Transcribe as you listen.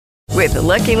With the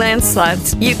Lucky Land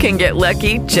Slots, you can get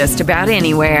lucky just about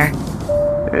anywhere.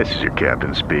 This is your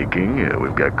captain speaking.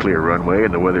 We've got clear runway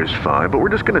and the weather's fine, but we're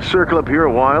just going to circle up here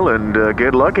a while and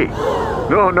get lucky.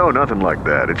 No, nothing like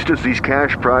that. It's just these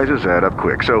cash prizes add up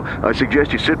quick. So I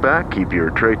suggest you sit back, keep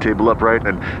your tray table upright,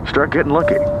 and start getting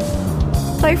lucky.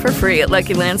 Play for free at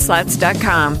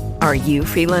LuckyLandSlots.com. Are you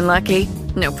feeling lucky?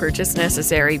 No purchase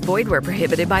necessary. Void where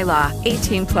prohibited by law.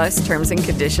 18 plus terms and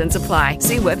conditions apply.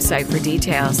 See website for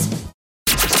details.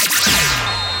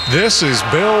 This is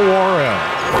Bill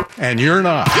Warren, and you're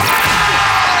not.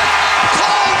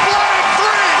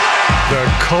 The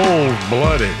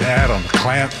cold-blooded Adam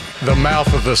Clamp, the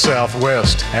mouth of the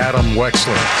Southwest, Adam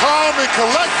Wexler. Calm and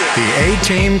collected. The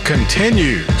A-Team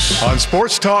continues on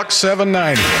Sports Talk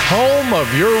 790, home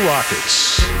of your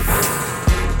Rockets.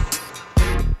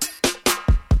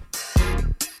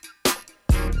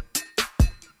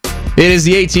 It is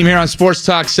the A-Team here on Sports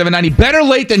Talk 790. Better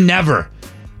late than never.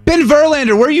 Ben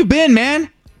Verlander, where you been, man?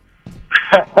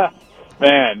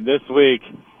 Man, this week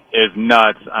is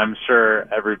nuts. I'm sure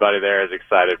everybody there is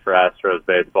excited for Astros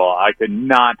baseball. I could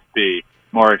not be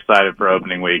more excited for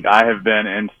opening week. I have been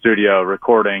in studio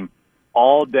recording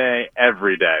all day,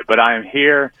 every day, but I am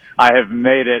here. I have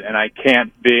made it, and I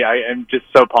am just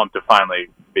so pumped to finally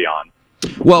be on.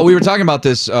 Well, we were talking about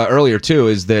this earlier, too,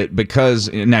 is that because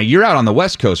now you're out on the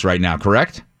West Coast right now,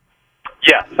 correct?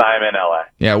 Yes, I'm in LA.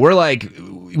 Yeah,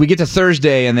 we get to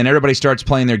Thursday, and then everybody starts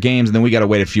playing their games, and then we got to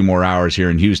wait a few more hours here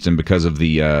in Houston because of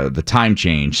the time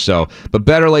change. So, but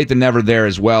better late than never there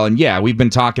as well. And yeah, we've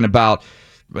been talking about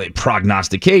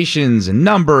prognostications and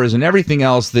numbers and everything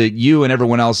else that you and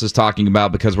everyone else is talking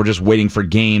about because we're just waiting for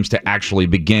games to actually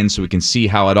begin so we can see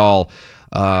how it all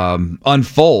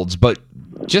unfolds. But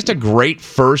just a great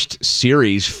first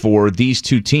series for these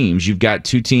two teams. You've got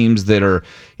two teams that are,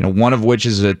 one of which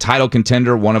is a title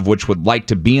contender, one of which would like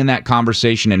to be in that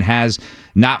conversation and has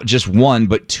not just one,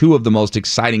 but two of the most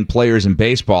exciting players in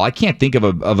baseball. I can't think of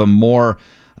a more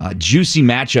juicy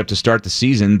matchup to start the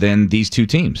season than these two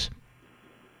teams.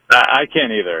 I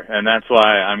can't either, and that's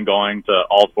why I'm going to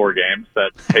all four games that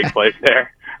take place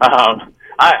there.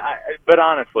 But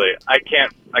honestly, I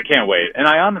can't wait, and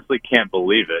I honestly can't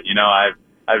believe it.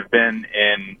 I've been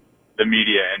in the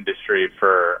media industry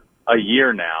for a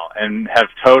year now and have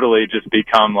totally just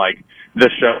become like the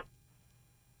show.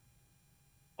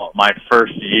 My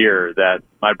first year that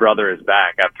my brother is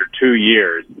back after 2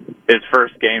 years, his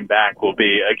first game back will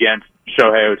be against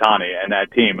Shohei Ohtani and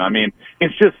that team. I mean,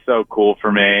 it's just so cool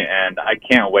for me, and I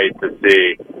can't wait to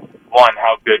see, one,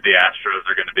 how good the Astros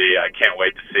are going to be. I can't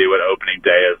wait to see what opening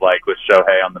day is like with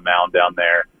Shohei on the mound down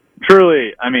there.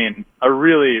 Truly, I mean, a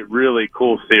really, really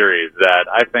cool series that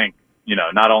I think,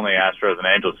 not only Astros and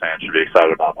Angels fans should be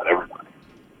excited about, but everybody.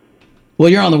 Well,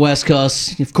 you're on the West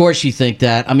Coast. Of course you think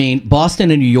that. I mean,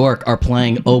 Boston and New York are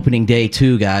playing opening day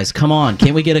too, guys. Come on.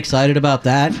 Can't we get excited about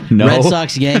that? No. Red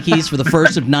Sox, Yankees for the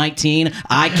first of 19.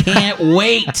 I can't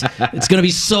wait. It's going to be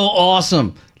so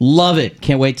awesome. Love it.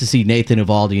 Can't wait to see Nathan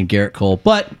Eovaldi and Garrett Cole.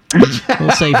 But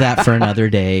we'll save that for another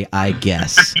day, I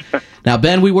guess. Now,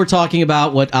 Ben, we were talking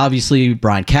about what obviously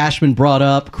Brian Cashman brought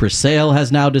up, Chris Sale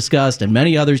has now discussed, and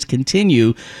many others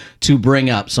continue to bring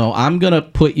up. So I'm going to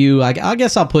put you, I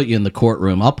guess I'll put you in the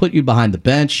courtroom. I'll put you behind the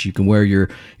bench. You can wear your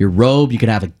robe. You can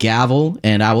have a gavel,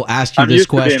 and I will ask you this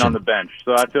question. I'm used to being on the bench,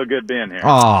 so I feel good being here.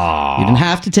 Aww. You didn't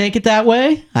have to take it that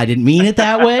way. I didn't mean it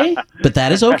that way, but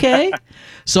that is okay.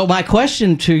 So my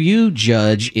question to you,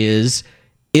 Judge, is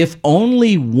if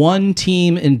only one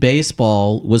team in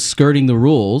baseball was skirting the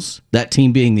rules, that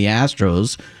team being the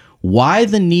Astros, why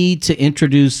the need to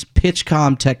introduce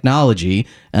PitchCom technology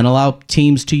and allow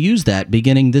teams to use that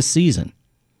beginning this season?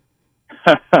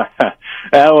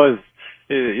 That was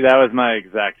my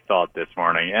exact thought this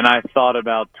morning, and I thought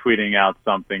about tweeting out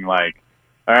something like,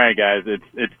 "All right, guys,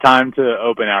 it's time to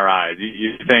open our eyes."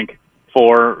 You think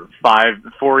 4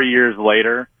 years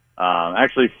later?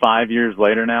 Actually, 5 years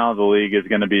later now, the league is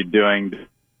going to be doing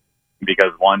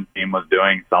because one team was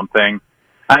doing something.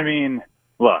 I mean,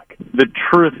 look, the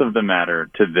truth of the matter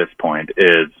to this point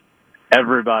is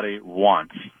everybody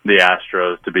wants the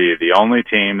Astros to be the only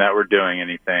team that were doing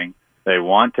anything. They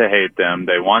want to hate them.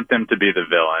 They want them to be the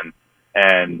villain.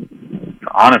 And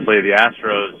honestly, the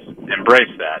Astros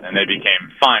embraced that, and they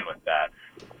became fine with that.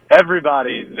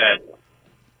 Everybody that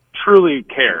truly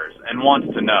cares and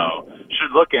wants to know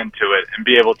should look into it and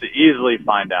be able to easily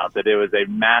find out that it was a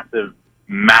massive,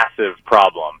 massive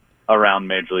problem around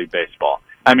Major League Baseball.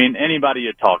 I mean, anybody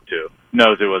you talk to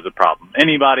knows it was a problem.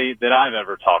 Anybody that I've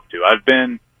ever talked to.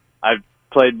 I've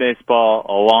played baseball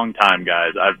a long time,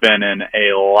 guys. I've been in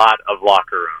a lot of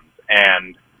locker rooms,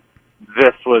 and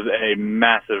this was a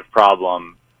massive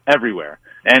problem everywhere.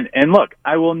 And look,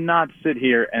 I will not sit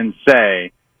here and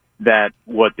say that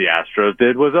what the Astros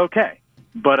did was okay.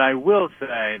 But I will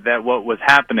say that what was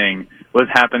happening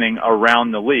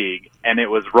around the league, and it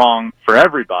was wrong for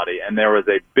everybody, and there was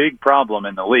a big problem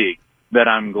in the league that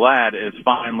I'm glad is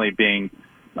finally being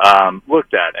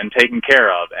looked at and taken care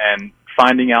of, and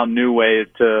finding out new ways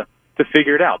to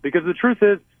figure it out. Because the truth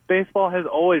is, baseball has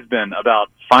always been about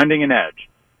finding an edge,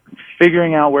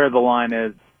 figuring out where the line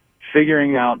is,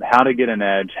 figuring out how to get an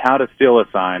edge, how to steal a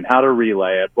sign, how to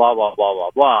relay it, blah, blah, blah,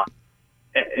 blah, blah.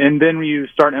 And then you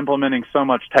start implementing so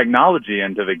much technology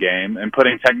into the game and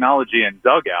putting technology in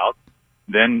dugouts,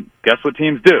 then guess what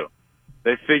teams do?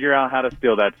 They figure out how to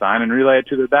steal that sign and relay it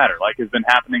to the batter, like has been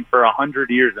happening for 100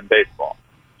 years in baseball.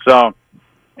 So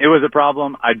it was a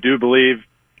problem. I do believe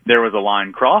there was a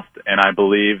line crossed, and I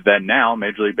believe that now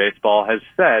Major League Baseball has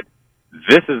said,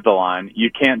 this is the line, you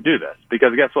can't do this.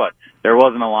 Because guess what? There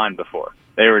wasn't a line before.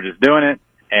 They were just doing it,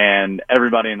 and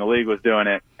everybody in the league was doing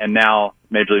it, and now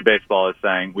Major League Baseball is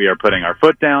saying, we are putting our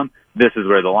foot down, this is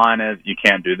where the line is, you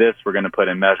can't do this, we're going to put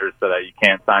in measures so that you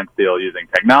can't sign steal using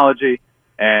technology,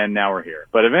 and now we're here.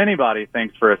 But if anybody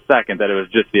thinks for a second that it was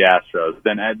just the Astros,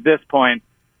 then at this point,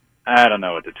 I don't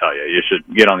know what to tell you. You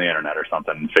should get on the internet or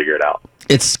something and figure it out.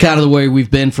 It's kind of the way we've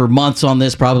been for months on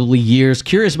this, probably years.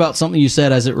 Curious about something you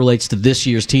said as it relates to this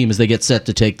year's team as they get set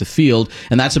to take the field,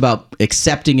 and that's about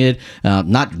accepting it,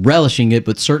 not relishing it,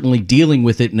 but certainly dealing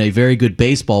with it in a very good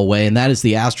baseball way, and that is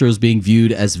the Astros being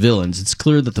viewed as villains. It's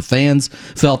clear that the fans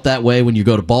felt that way when you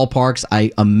go to ballparks.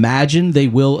 I imagine they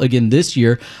will again this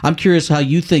year. I'm curious how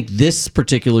you think this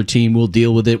particular team will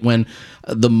deal with it when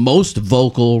the most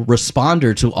vocal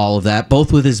responder to all of that,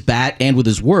 both with his bat and with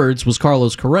his words, was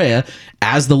Carlos Correa.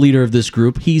 As the leader of this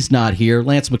group, he's not here.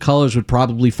 Lance McCullers would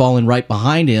probably fall in right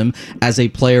behind him as a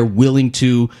player willing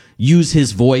to use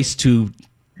his voice to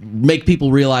make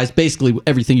people realize basically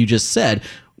everything you just said.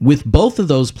 With both of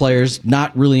those players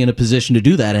not really in a position to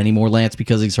do that anymore, Lance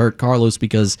because he's hurt, Carlos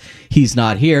because he's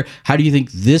not here, how do you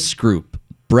think this group,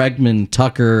 Bregman,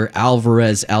 Tucker,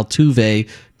 Alvarez, Altuve,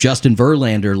 Justin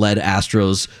Verlander-led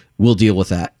Astros, will deal with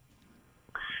that?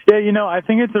 Yeah, I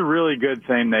think it's a really good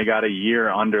thing they got a year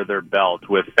under their belt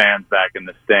with fans back in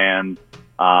the stands,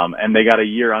 and they got a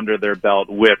year under their belt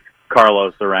with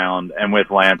Carlos around and with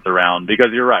Lance around, because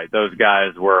you're right, those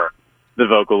guys were the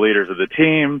vocal leaders of the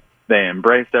team. They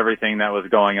embraced everything that was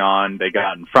going on. They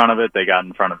got in front of it. They got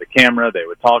in front of the camera. They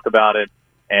would talk about it.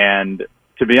 And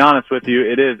to be honest with you,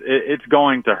 it's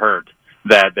going to hurt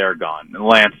that they're gone.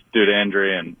 Lance due to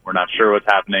injury, and we're not sure what's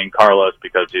happening. Carlos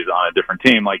because he's on a different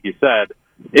team, like you said.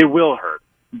 It will hurt.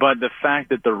 But the fact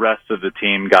that the rest of the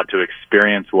team got to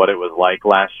experience what it was like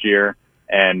last year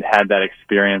and had that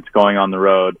experience going on the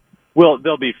road,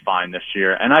 they'll be fine this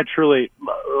year. And I truly,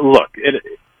 look,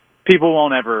 people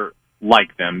won't ever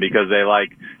like them because they like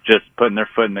just putting their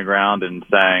foot in the ground and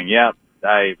saying, yep,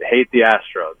 I hate the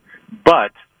Astros.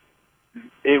 But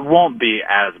it won't be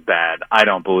as bad, I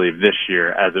don't believe, this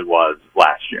year as it was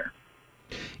last year.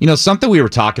 Something we were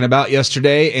talking about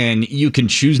yesterday, and you can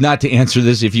choose not to answer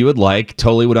this if you would like,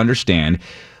 totally would understand,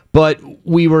 but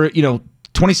we were,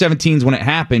 2017 is when it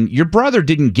happened. Your brother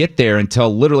didn't get there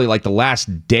until literally like the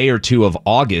last day or two of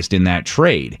August in that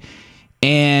trade.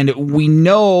 And we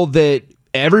know that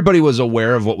everybody was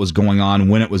aware of what was going on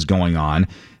when it was going on.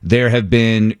 There have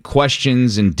been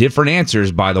questions and different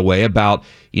answers, by the way, about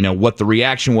what the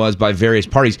reaction was by various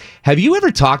parties. Have you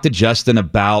ever talked to Justin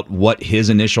about what his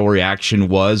initial reaction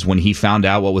was when he found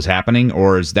out what was happening,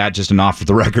 or is that just an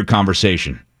off-the-record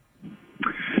conversation?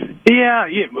 Yeah,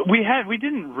 we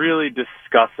didn't really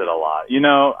discuss it a lot.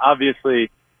 Obviously,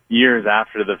 years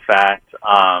after the fact,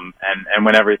 and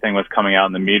when everything was coming out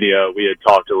in the media, we had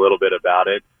talked a little bit about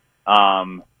it.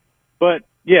 But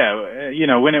yeah,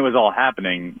 when it was all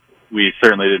happening, we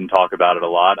certainly didn't talk about it a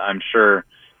lot. I'm sure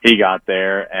he got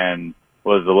there and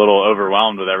was a little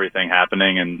overwhelmed with everything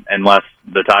happening, and unless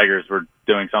the Tigers were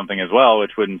doing something as well,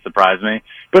 which wouldn't surprise me.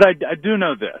 But I do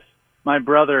know this. My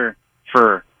brother,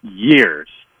 for years,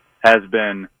 has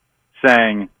been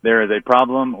saying there is a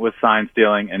problem with sign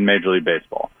stealing in Major League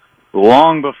Baseball.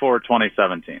 Long before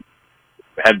 2017.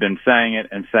 Had been saying it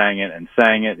and saying it and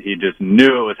saying it. He just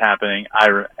knew it was happening.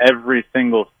 Every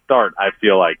single start, I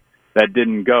feel like, that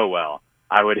didn't go well,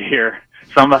 I would hear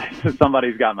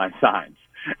somebody's got my signs.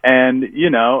 And,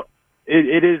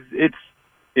 it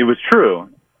was true,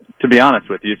 to be honest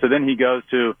with you. So then he goes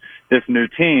to this new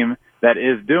team that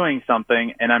is doing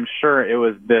something, and I'm sure it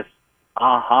was this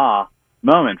aha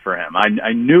moment for him.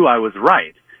 I knew I was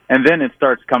right. And then it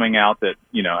starts coming out that,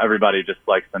 everybody just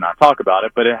likes to not talk about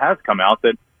it, but it has come out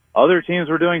that other teams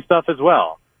were doing stuff as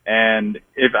well. And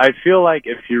I feel like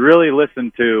if you really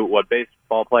listen to what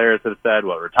baseball players have said,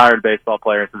 what retired baseball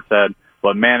players have said,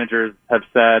 what managers have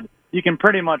said, you can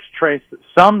pretty much trace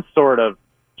some sort of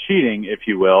cheating, if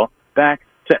you will, back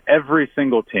to every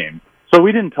single team. So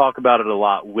we didn't talk about it a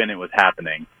lot when it was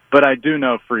happening, but I do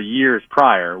know for years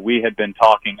prior, we had been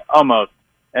talking almost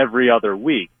every other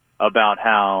week about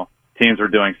how teams were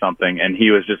doing something, and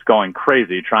he was just going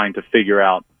crazy trying to figure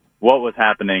out what was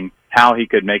happening, how he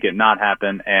could make it not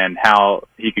happen, and how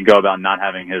he could go about not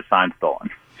having his sign stolen.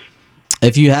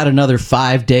 If you had another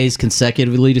 5 days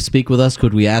consecutively to speak with us,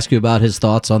 could we ask you about his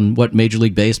thoughts on what Major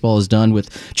League Baseball has done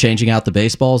with changing out the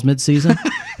baseballs midseason?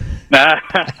 That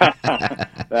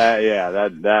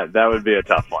would be a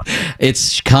tough one.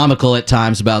 It's comical at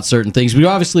times about certain things. We've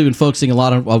obviously been focusing a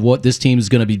lot on what this team is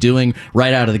going to be doing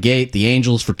right out of the gate. The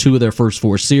Angels for 2 of their first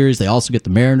 4 series. They also get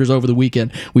the Mariners over the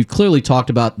weekend. We've clearly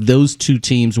talked about those 2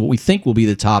 teams, what we think will be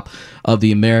the top of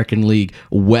the American League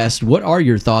West. What are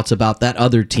your thoughts about that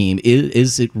other team?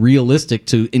 Is it realistic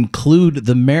to include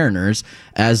the Mariners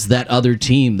as that other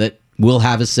team that will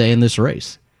have a say in this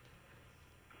race?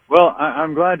 Well,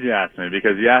 I'm glad you asked me,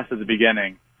 because you asked at the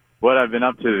beginning what I've been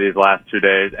up to these last 2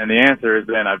 days, and the answer has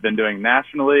been I've been doing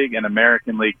National League and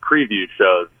American League preview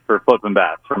shows for Flippin'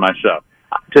 Bats for my show.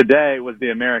 Today was the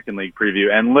American League preview,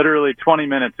 and literally 20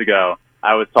 minutes ago,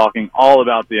 I was talking all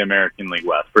about the American League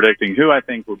West, predicting who I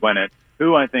think would win it,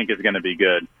 who I think is going to be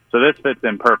good. So this fits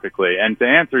in perfectly. And to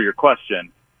answer your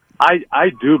question, I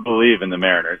do believe in the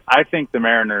Mariners. I think the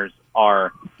Mariners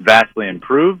are vastly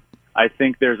improved. I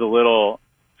think there's a little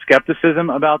skepticism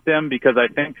about them because I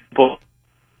think people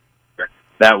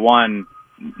that won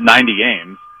 90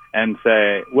 games and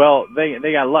say, well,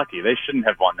 they got lucky. They shouldn't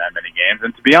have won that many games.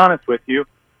 And to be honest with you,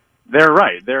 they're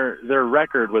right. Their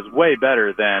record was way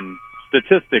better than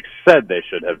statistics said they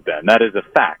should have been. That is a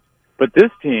fact. But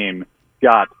this team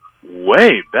got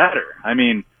way better. I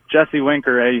mean, Jesse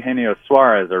Winker, Eugenio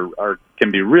Suarez can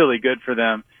be really good for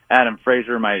them. Adam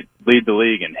Frazier might lead the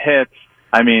league in hits.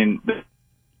 I mean,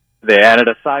 they added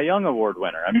a Cy Young Award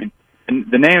winner. I mean, and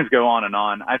the names go on and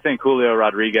on. I think Julio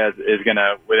Rodriguez is going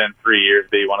to, within 3 years,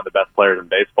 be one of the best players in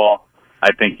baseball.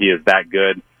 I think he is that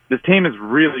good. This team is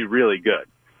really, really good.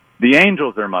 The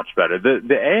Angels are much better.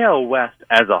 The AL West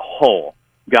as a whole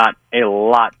got a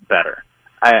lot better.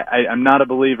 I'm not a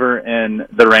believer in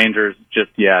the Rangers just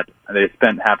yet. They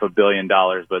spent $500 million,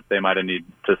 but they might have needed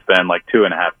to spend like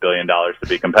 $2.5 billion to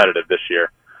be competitive this year.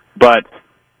 But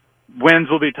wins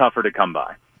will be tougher to come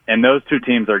by, and those 2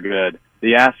 teams are good.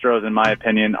 The Astros, in my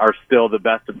opinion, are still the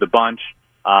best of the bunch.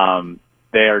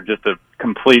 They are just a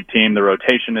complete team. The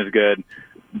rotation is good.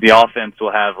 The offense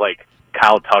will have like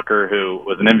Kyle Tucker, who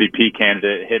was an MVP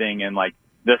candidate, hitting in like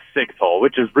the 6th hole,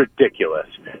 which is ridiculous.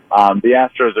 The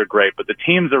Astros are great, but the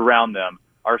teams around them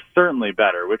are certainly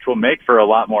better, which will make for a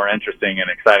lot more interesting and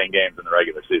exciting games in the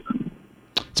regular season.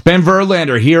 It's Ben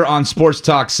Verlander here on Sports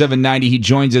Talk 790. He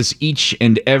joins us each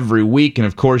and every week, and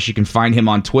of course you can find him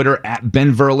on Twitter at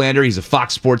Ben Verlander. He's a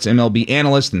Fox Sports MLB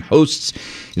analyst and hosts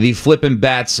the Flippin'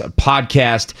 Bats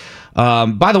podcast.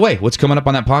 By the way, what's coming up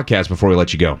on that podcast before we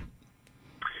let you go?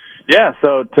 Yeah,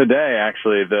 so today,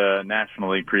 actually, the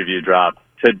National League preview drops.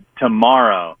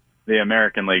 Tomorrow, the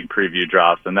American League preview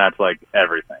drops, and that's like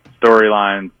everything.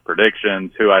 Storylines,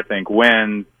 predictions, who I think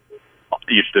wins,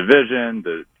 each division,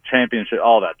 the championship,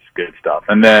 all that good stuff.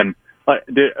 And then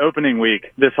the opening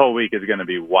week, this whole week is going to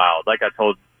be wild. Like I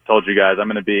told you guys, I'm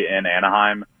going to be in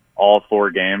Anaheim all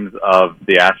 4 games of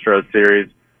the Astros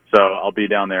series. So I'll be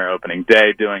down there opening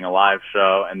day doing a live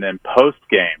show, and then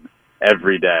post-game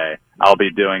every day I'll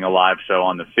be doing a live show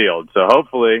on the field. So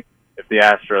hopefully, if the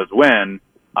Astros win,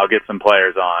 I'll get some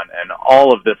players on, and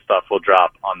all of this stuff will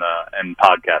drop in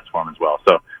podcast form as well.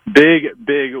 So big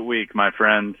week, my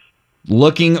friends.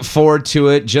 Looking forward to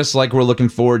it, just like we're looking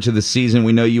forward to the season.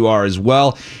 We know you are as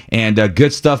well. And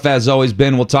good stuff as always,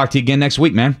 Ben. We'll talk to you again next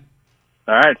week, man.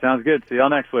 All right, sounds good. See y'all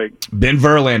next week. Ben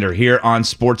Verlander here on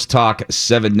Sports Talk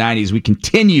 790 as we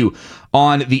continue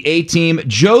on the A-Team.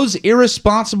 Joe's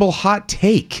irresponsible hot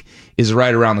take is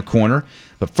right around the corner.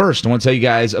 But first, I want to tell you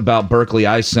guys about Berkeley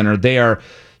Eye Center. They are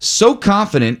so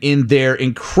confident in their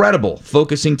incredible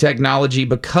focusing technology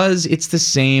because it's the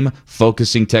same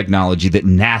focusing technology that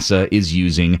NASA is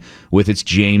using with its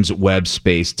James Webb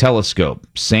Space Telescope.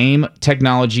 Same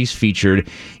technologies featured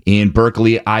in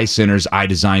Berkeley Eye Center's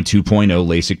iDesign 2.0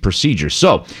 LASIK procedure.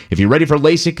 So, if you're ready for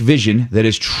LASIK vision that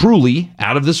is truly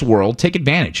out of this world, take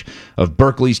advantage of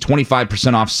Berkeley's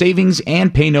 25% off savings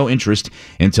and pay no interest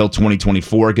until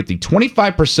 2024. Get the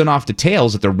 25% off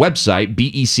details at their website,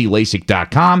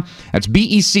 beclasik.com. BEC.LASIK.com. That's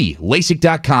BEC,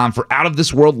 LASIK.com for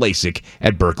out-of-this-world LASIK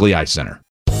at Berkeley Eye Center.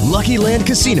 Lucky Land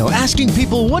Casino, asking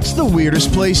people, what's the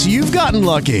weirdest place you've gotten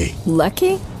lucky?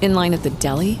 Lucky? In line at the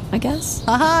deli, I guess?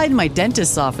 Aha, in my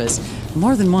dentist's office.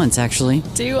 More than once, actually.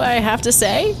 Do I have to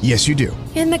say? Yes, you do.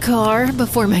 In the car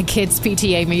before my kids'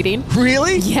 PTA meeting.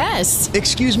 Really? Yes.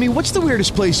 Excuse me, what's the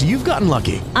weirdest place you've gotten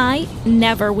lucky? I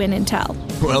never win and tell.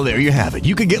 Well, there you have it.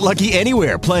 You can get lucky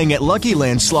anywhere, playing at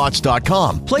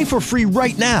LuckyLandSlots.com. Play for free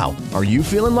right now. Are you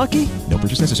feeling lucky? No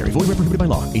purchase necessary. Void where prohibited by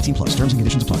law. 18+. Terms and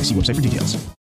conditions apply. See website for details.